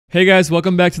Hey guys,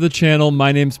 welcome back to the channel.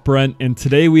 My name's Brent, and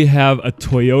today we have a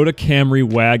Toyota Camry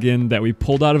wagon that we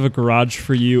pulled out of a garage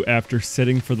for you after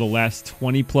sitting for the last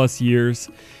 20 plus years.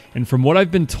 And from what I've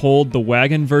been told, the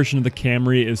wagon version of the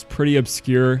Camry is pretty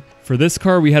obscure. For this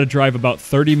car, we had to drive about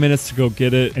 30 minutes to go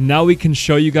get it, and now we can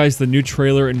show you guys the new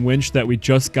trailer and winch that we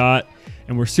just got.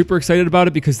 And we're super excited about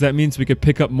it because that means we could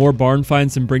pick up more barn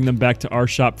finds and bring them back to our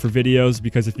shop for videos,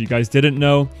 because if you guys didn't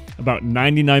know, about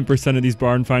 99% of these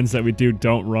barn finds that we do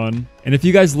don't run. And if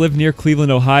you guys live near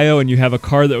Cleveland, Ohio, and you have a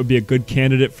car that would be a good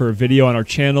candidate for a video on our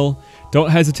channel, don't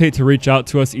hesitate to reach out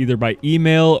to us either by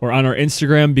email or on our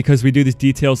Instagram, because we do these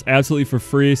details absolutely for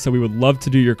free, so we would love to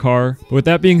do your car. But with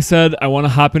that being said, I want to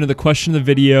hop into the question of the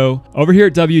video. Over here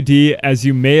at WD, as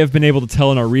you may have been able to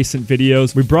tell in our recent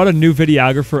videos, we brought a new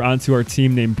videographer onto our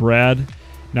team named Brad.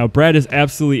 Now, Brad is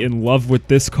absolutely in love with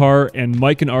this car, and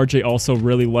Mike and RJ also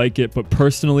really like it, but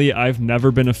personally, I've never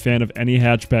been a fan of any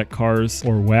hatchback cars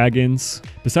or wagons.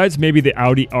 Besides maybe the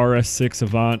Audi RS6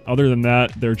 Avant, other than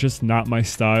that, they're just not my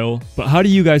style. But how do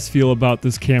you guys feel about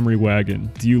this Camry wagon?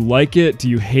 Do you like it? Do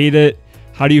you hate it?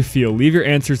 How do you feel? Leave your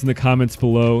answers in the comments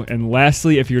below. And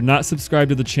lastly, if you're not subscribed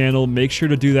to the channel, make sure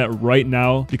to do that right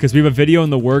now, because we have a video in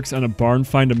the works on a barn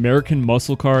find American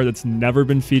muscle car that's never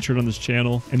been featured on this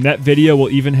channel. And that video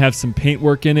will even have some paint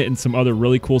work in it and some other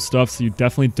really cool stuff, so you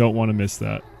definitely don't want to miss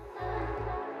that.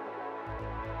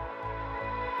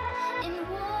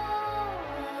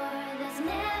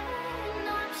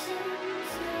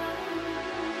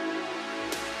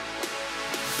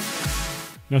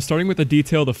 Now, starting with the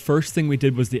detail, the first thing we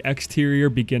did was the exterior,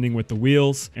 beginning with the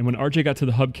wheels. And when RJ got to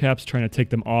the hubcaps trying to take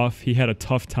them off, he had a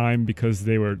tough time because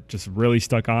they were just really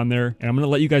stuck on there. And I'm going to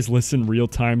let you guys listen real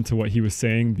time to what he was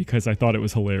saying, because I thought it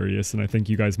was hilarious and I think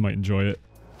you guys might enjoy it.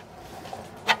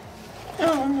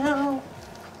 Oh no.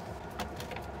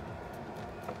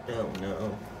 Oh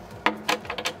no.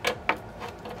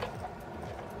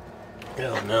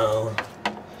 Oh no.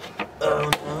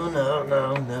 Oh no, no,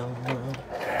 no, no, no.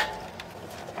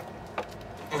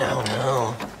 No,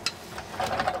 no.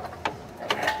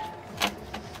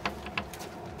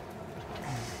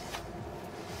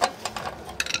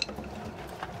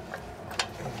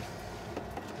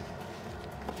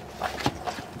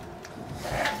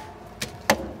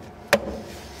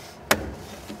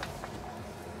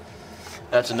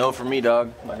 That's a no for me,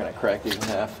 dog. I'm not gonna crack these in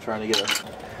half trying to get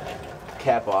a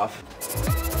cap off.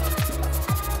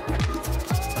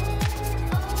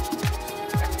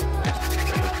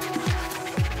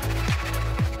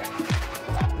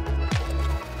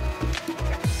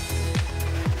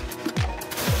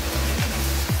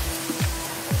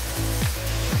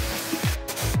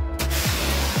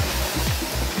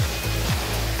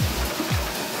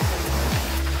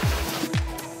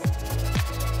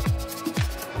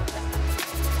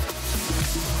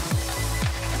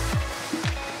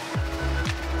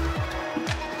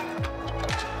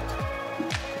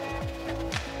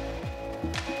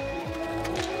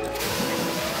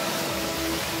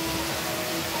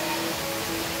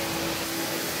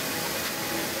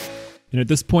 And at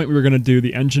this point, we were going to do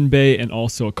the engine bay and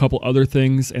also a couple other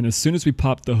things. And as soon as we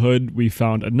popped the hood, we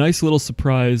found a nice little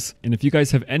surprise. And if you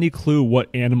guys have any clue what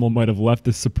animal might have left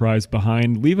this surprise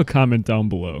behind, leave a comment down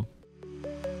below.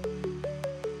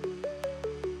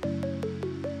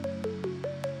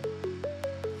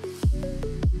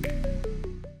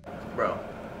 Bro,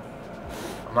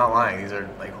 I'm not lying. These are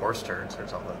like horse turds or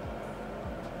something.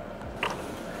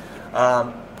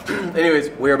 Anyways,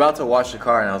 we were about to wash the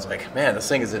car, and I was like, man, this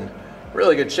thing is in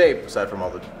really good shape, aside from all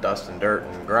the dust and dirt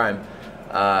and grime,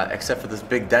 except for this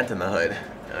big dent in the hood.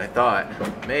 And I thought,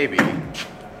 maybe,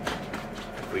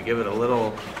 if we give it a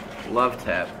little love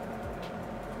tap.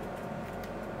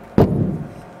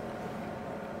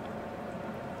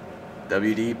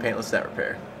 WD Paintless Dent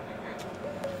Repair.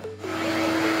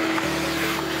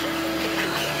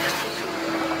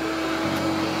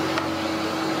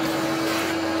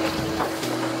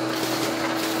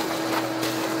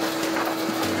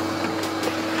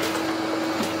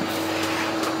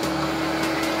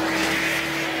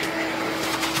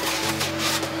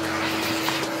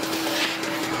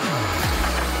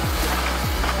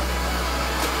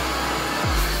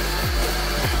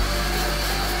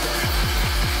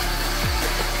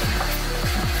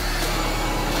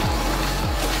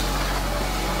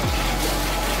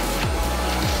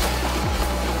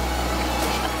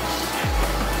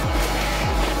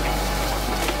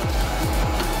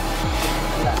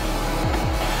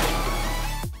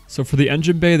 So for the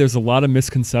engine bay, there's a lot of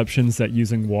misconceptions that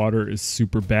using water is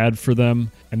super bad for them,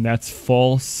 and that's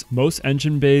false. Most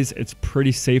engine bays, it's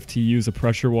pretty safe to use a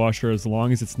pressure washer as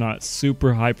long as it's not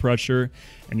super high pressure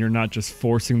and you're not just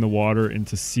forcing the water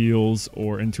into seals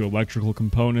or into electrical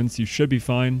components. You should be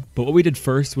fine. But what we did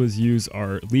first was use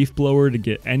our leaf blower to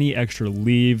get any extra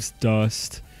leaves,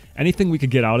 dust, anything we could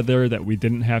get out of there that we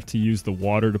didn't have to use the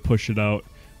water to push it out.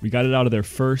 We got it out of there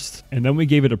first, and then we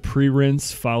gave it a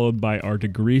pre-rinse followed by our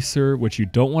degreaser, which you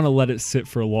don't want to let it sit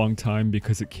for a long time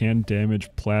because it can damage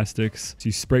plastics. So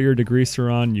you spray your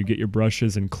degreaser on, you get your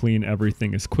brushes and clean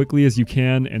everything as quickly as you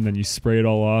can, and then you spray it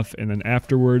all off. And then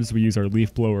afterwards, we use our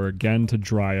leaf blower again to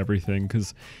dry everything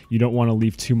because you don't want to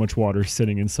leave too much water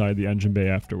sitting inside the engine bay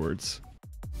afterwards.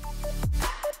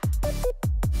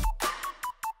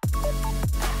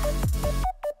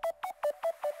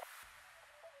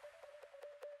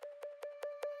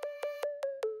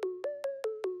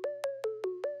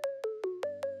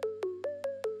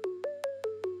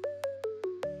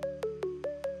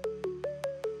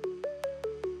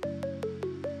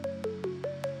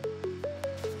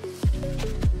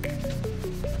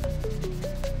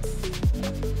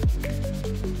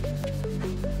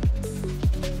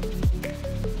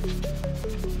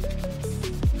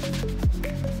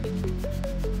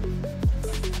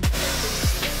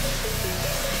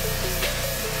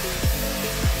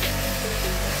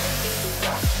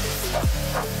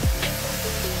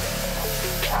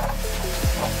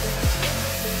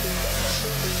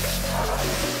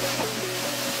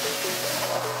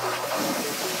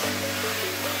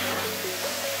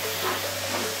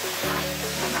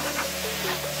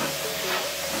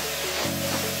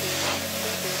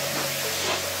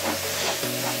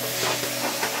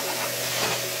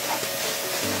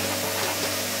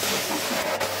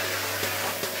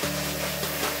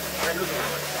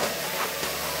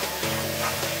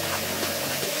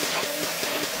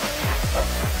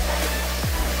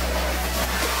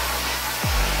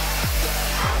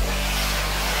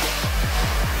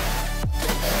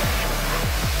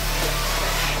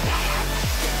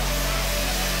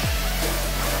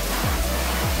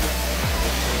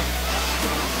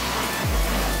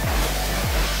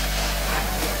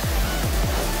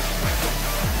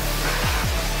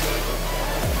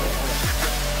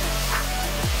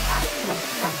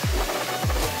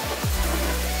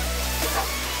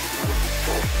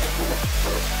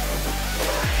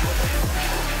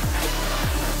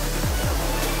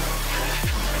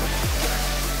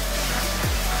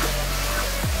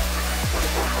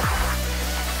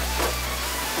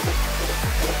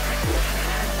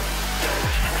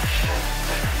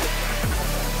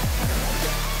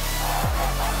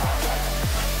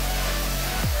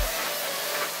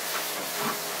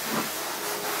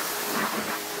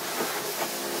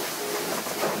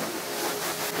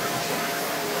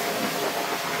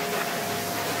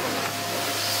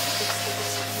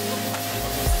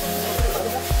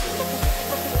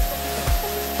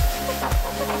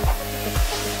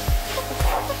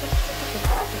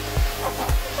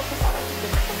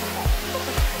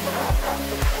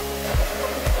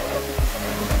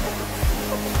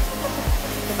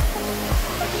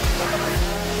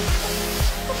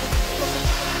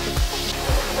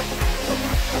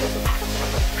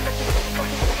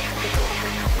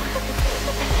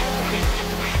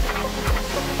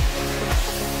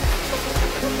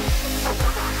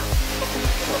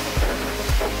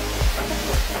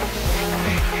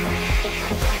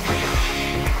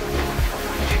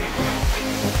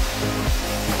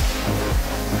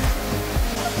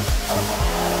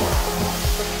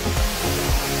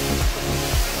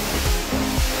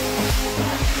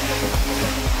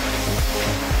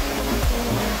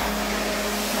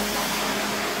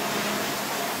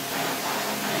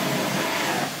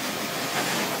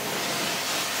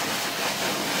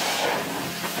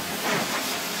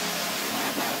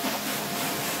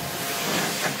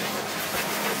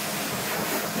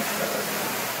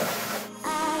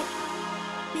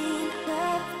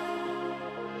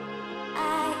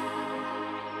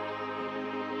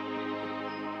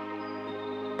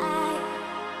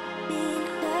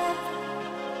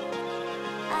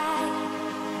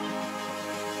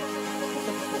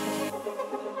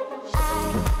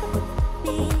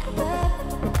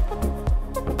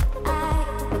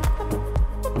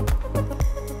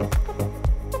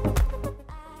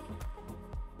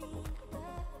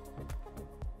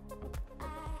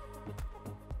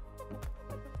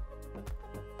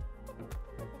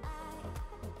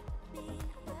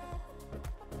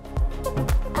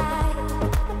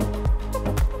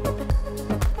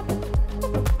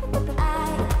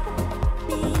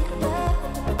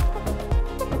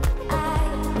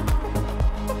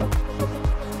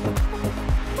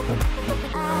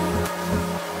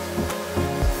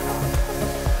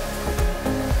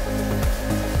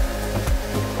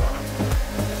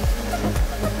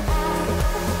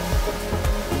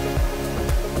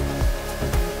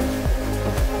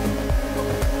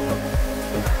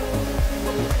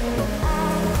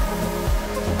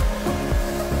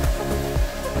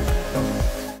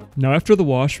 Now after the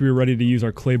wash, we were ready to use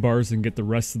our clay bars and get the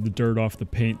rest of the dirt off the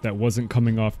paint that wasn't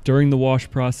coming off during the wash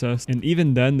process. And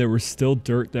even then there was still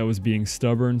dirt that was being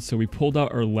stubborn, so we pulled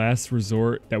out our last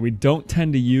resort that we don't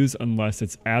tend to use unless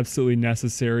it's absolutely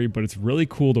necessary, but it's really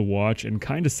cool to watch and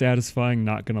kind of satisfying,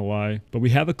 not gonna lie. But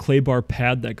we have a clay bar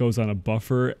pad that goes on a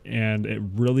buffer, and it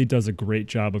really does a great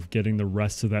job of getting the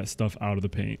rest of that stuff out of the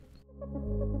paint.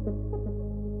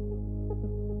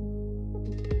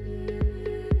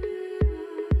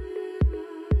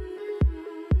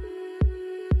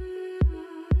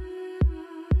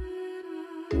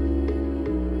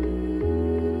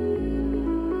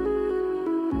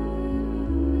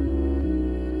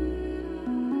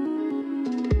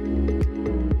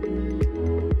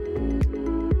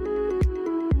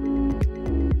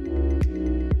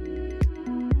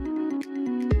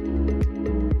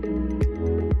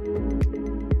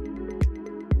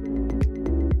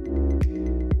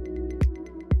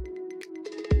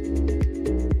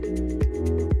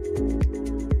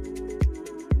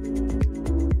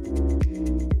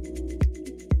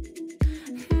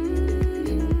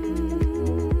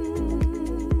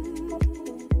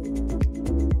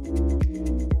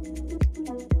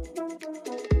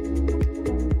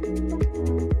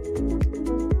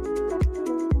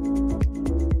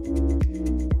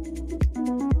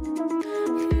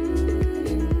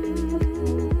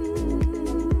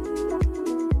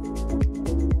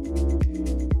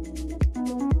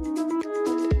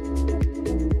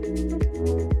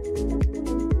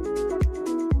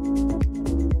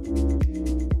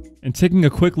 And taking a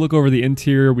quick look over the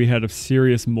interior, we had a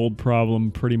serious mold problem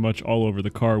pretty much all over the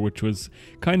car, which was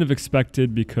kind of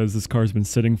expected because this car's been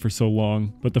sitting for so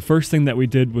long. But the first thing that we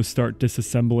did was start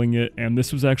disassembling it, and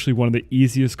this was actually one of the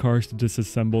easiest cars to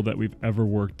disassemble that we've ever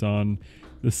worked on.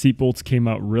 The seat bolts came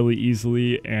out really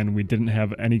easily and we didn't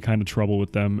have any kind of trouble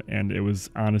with them, and it was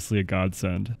honestly a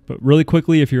godsend. But really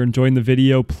quickly, if you're enjoying the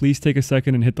video, please take a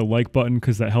second and hit the like button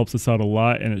because that helps us out a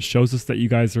lot and it shows us that you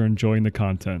guys are enjoying the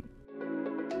content.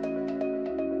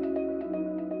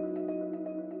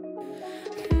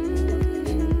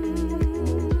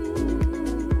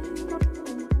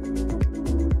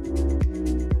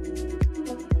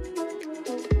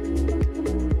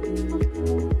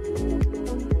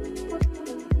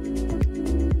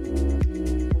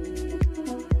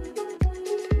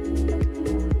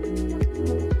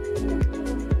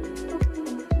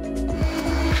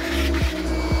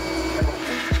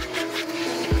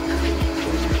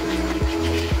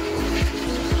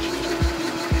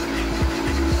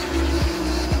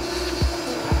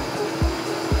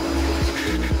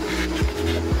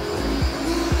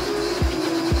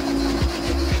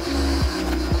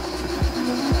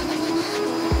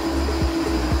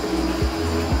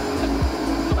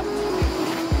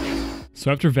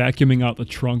 So after vacuuming out the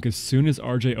trunk, as soon as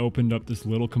RJ opened up this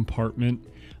little compartment,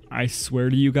 I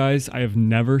swear to you guys, I have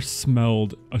never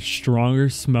smelled a stronger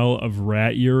smell of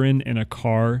rat urine in a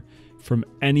car from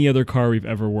any other car we've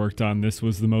ever worked on. This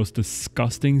was the most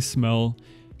disgusting smell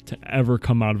to ever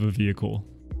come out of a vehicle.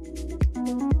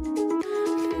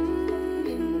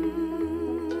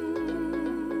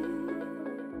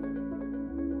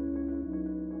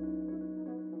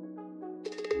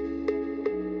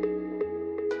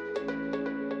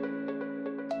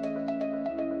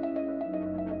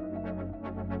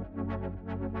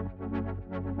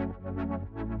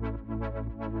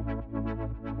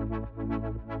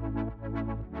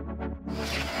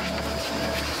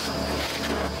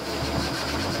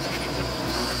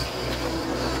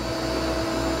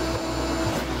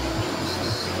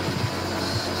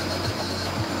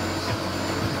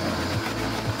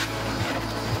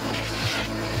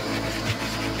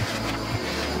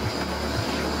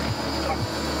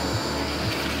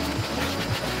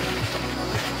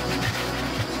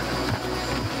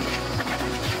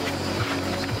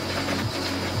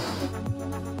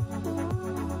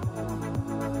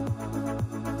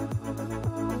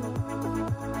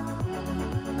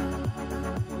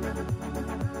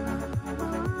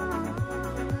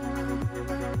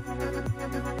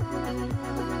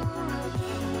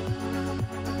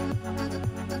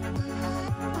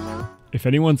 If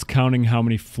anyone's counting how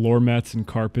many floor mats and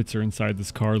carpets are inside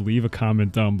this car, leave a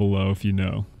comment down below if you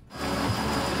know.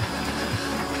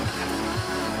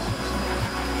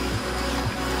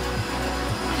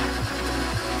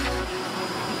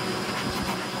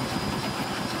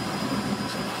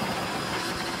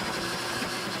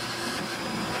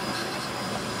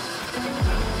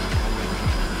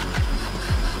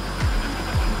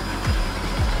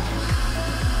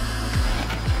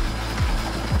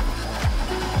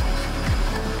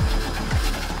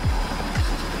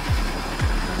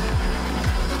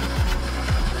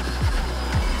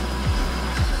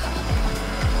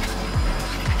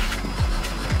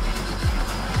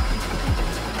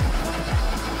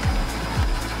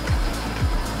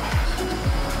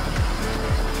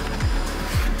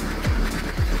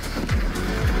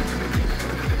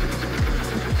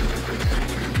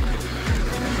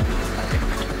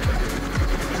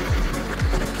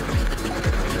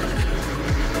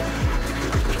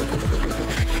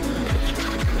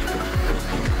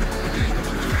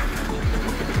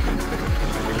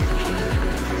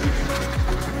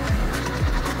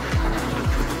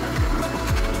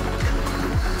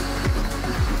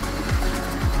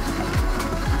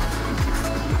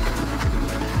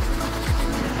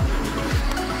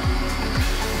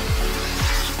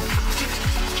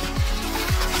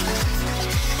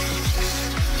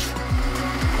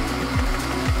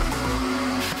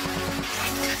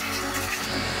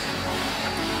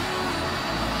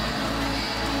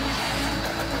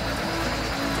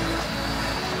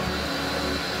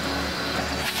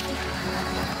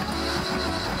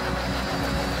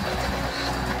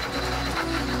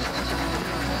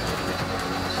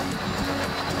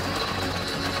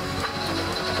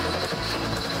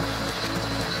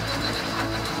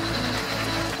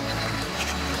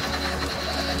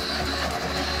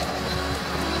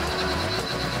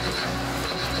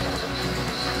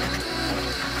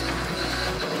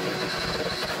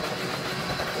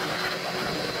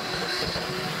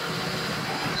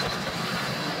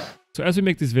 So as we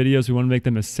make these videos, we want to make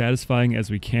them as satisfying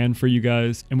as we can for you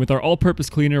guys. And with our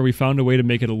all-purpose cleaner, we found a way to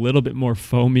make it a little bit more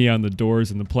foamy on the doors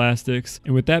and the plastics.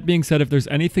 And with that being said, if there's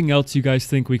anything else you guys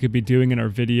think we could be doing in our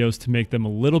videos to make them a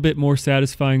little bit more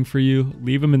satisfying for you,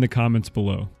 leave them in the comments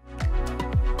below.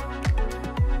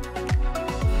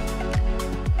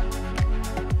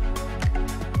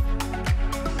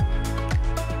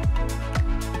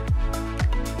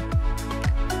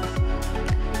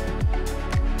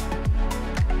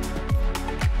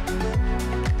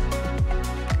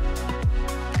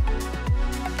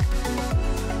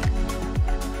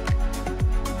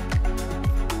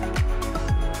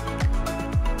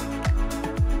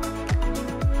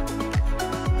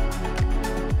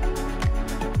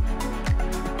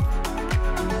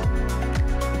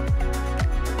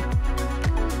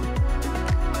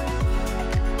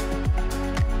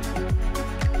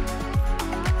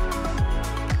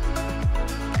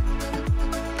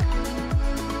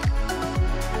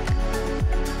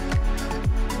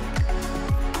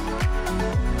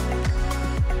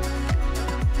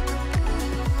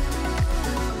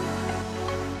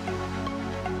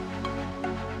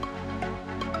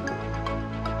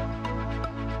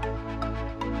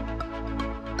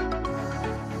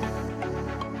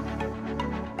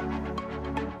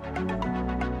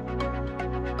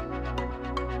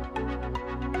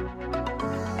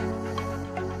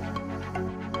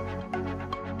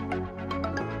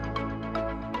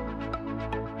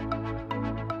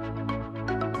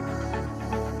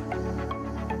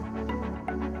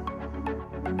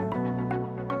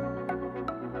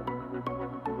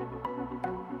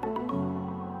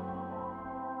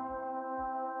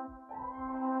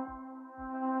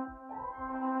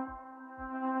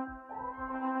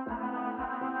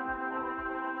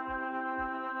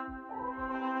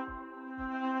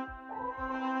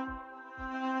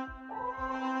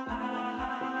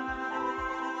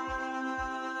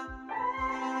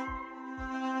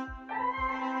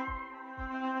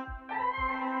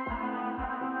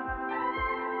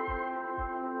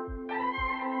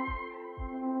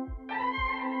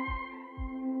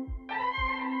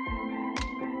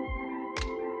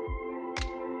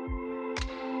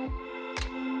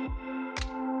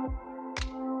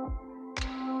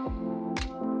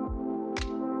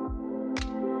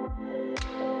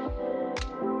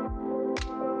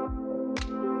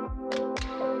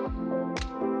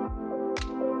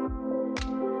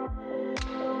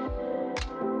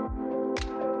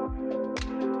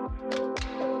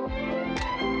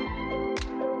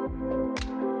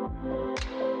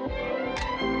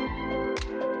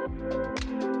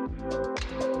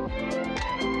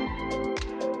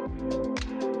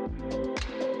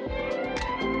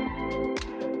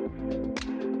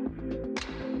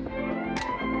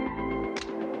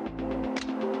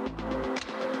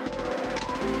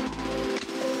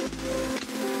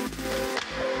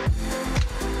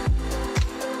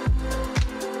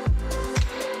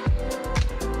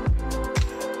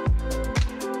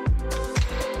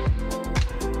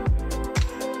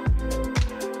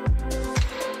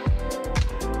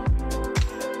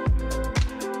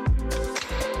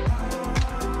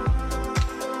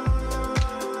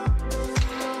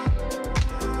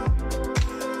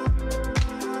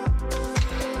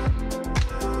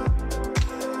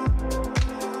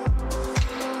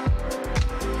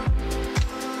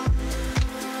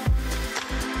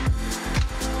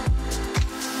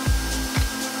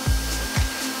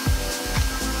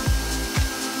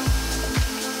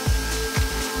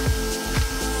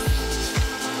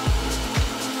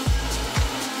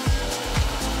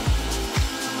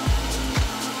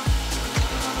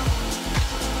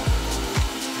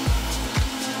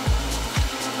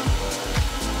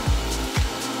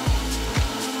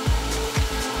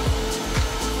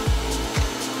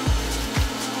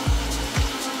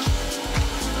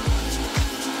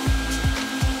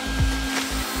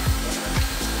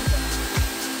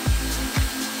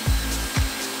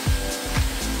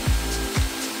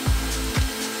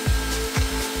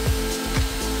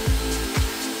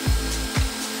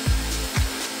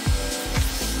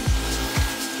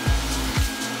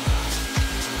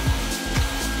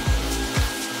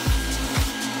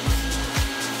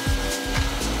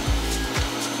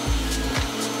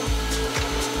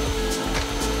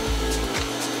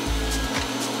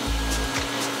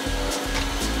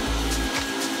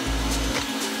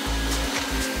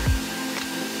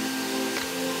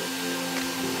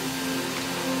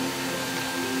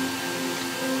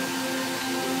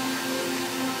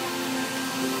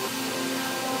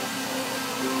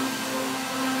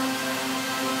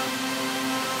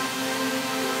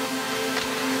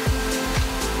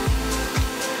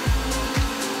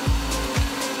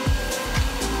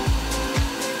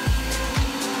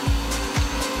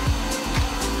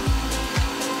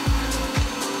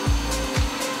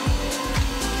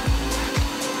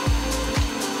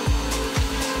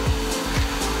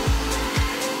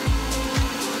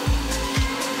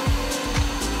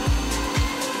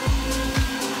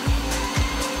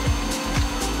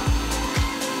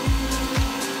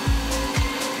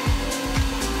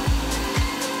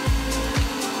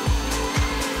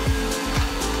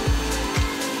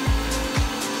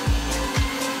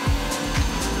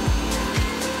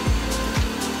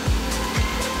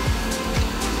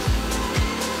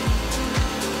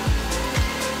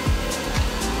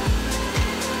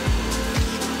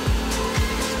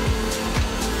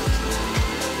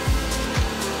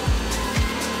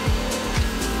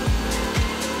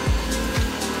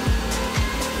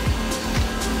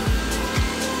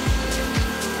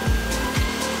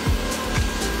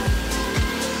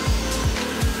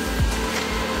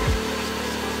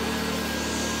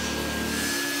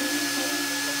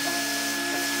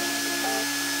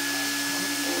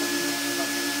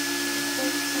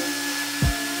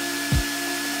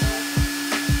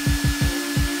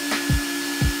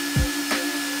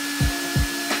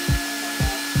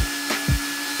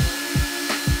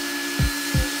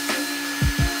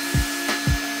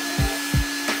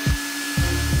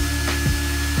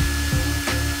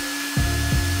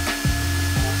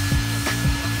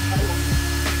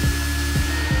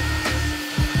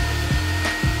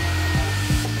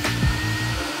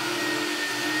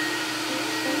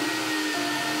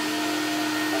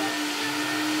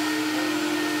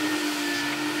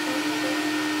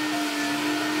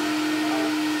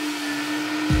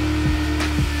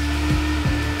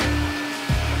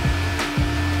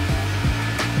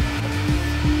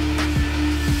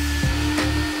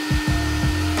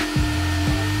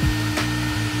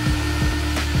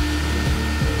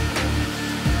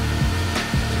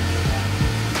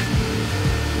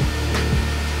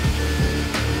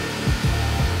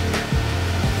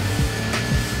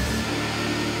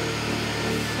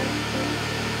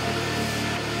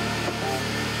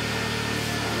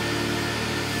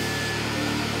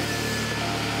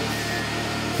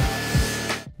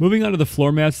 Moving on to the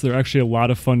floor mats, they're actually a lot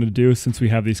of fun to do since we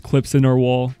have these clips in our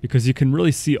wall because you can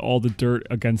really see all the dirt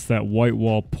against that white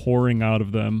wall pouring out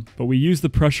of them. But we use the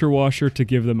pressure washer to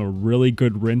give them a really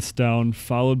good rinse down,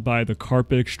 followed by the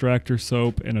carpet extractor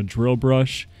soap and a drill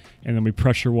brush, and then we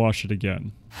pressure wash it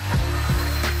again.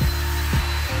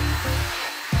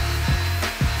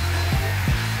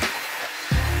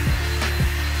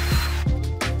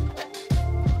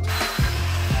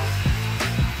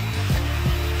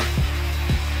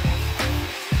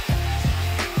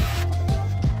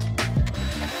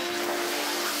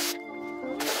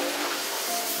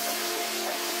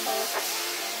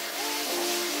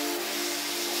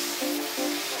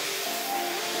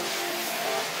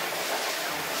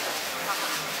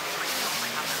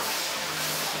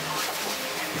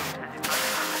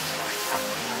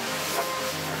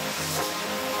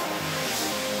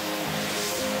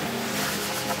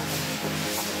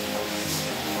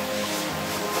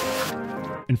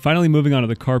 And finally, moving on to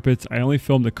the carpets, I only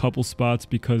filmed a couple spots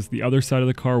because the other side of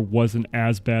the car wasn't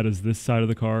as bad as this side of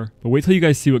the car. But wait till you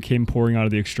guys see what came pouring out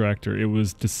of the extractor. It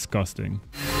was disgusting.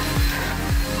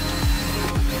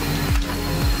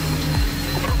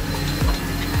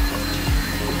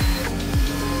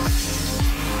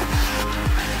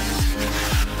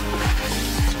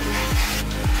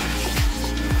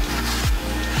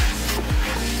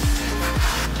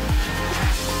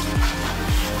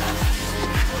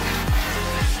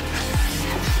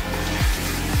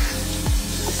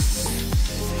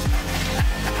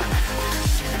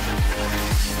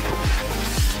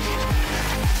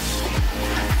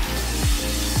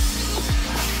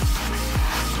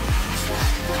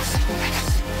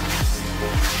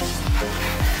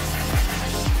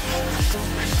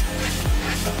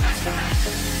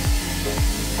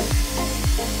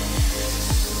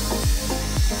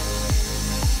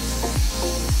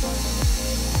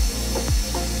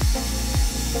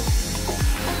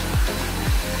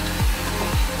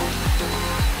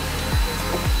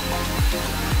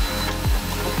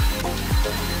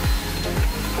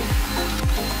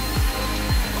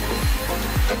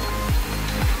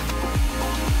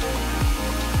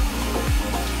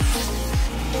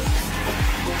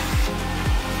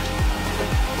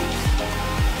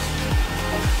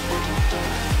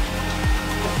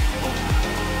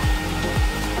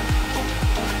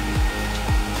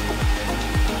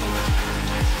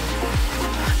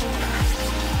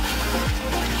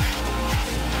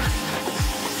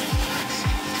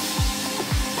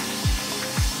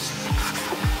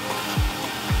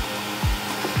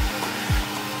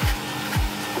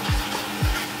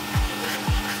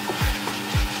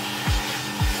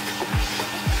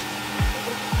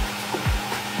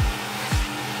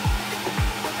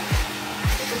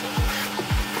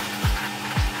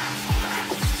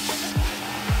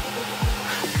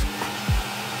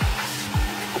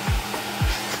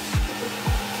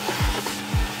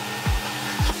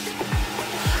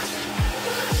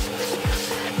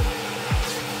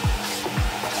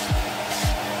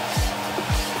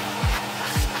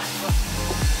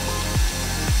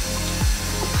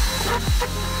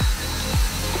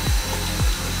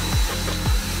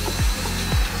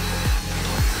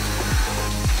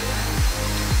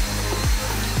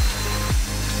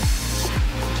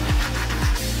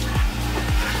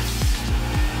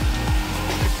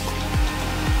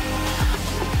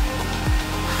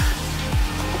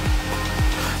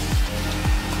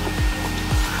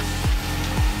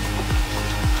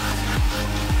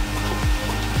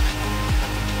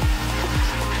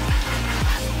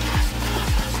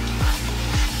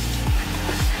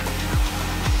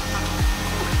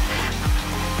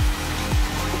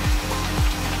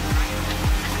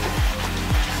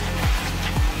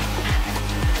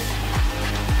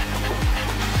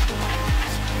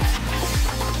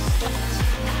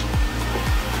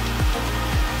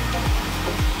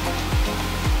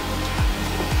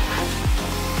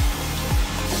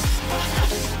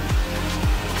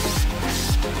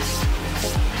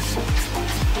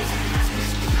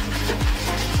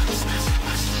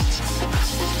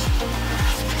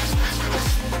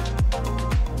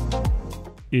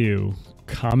 Ew.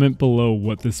 Comment below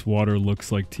what this water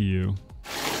looks like to you.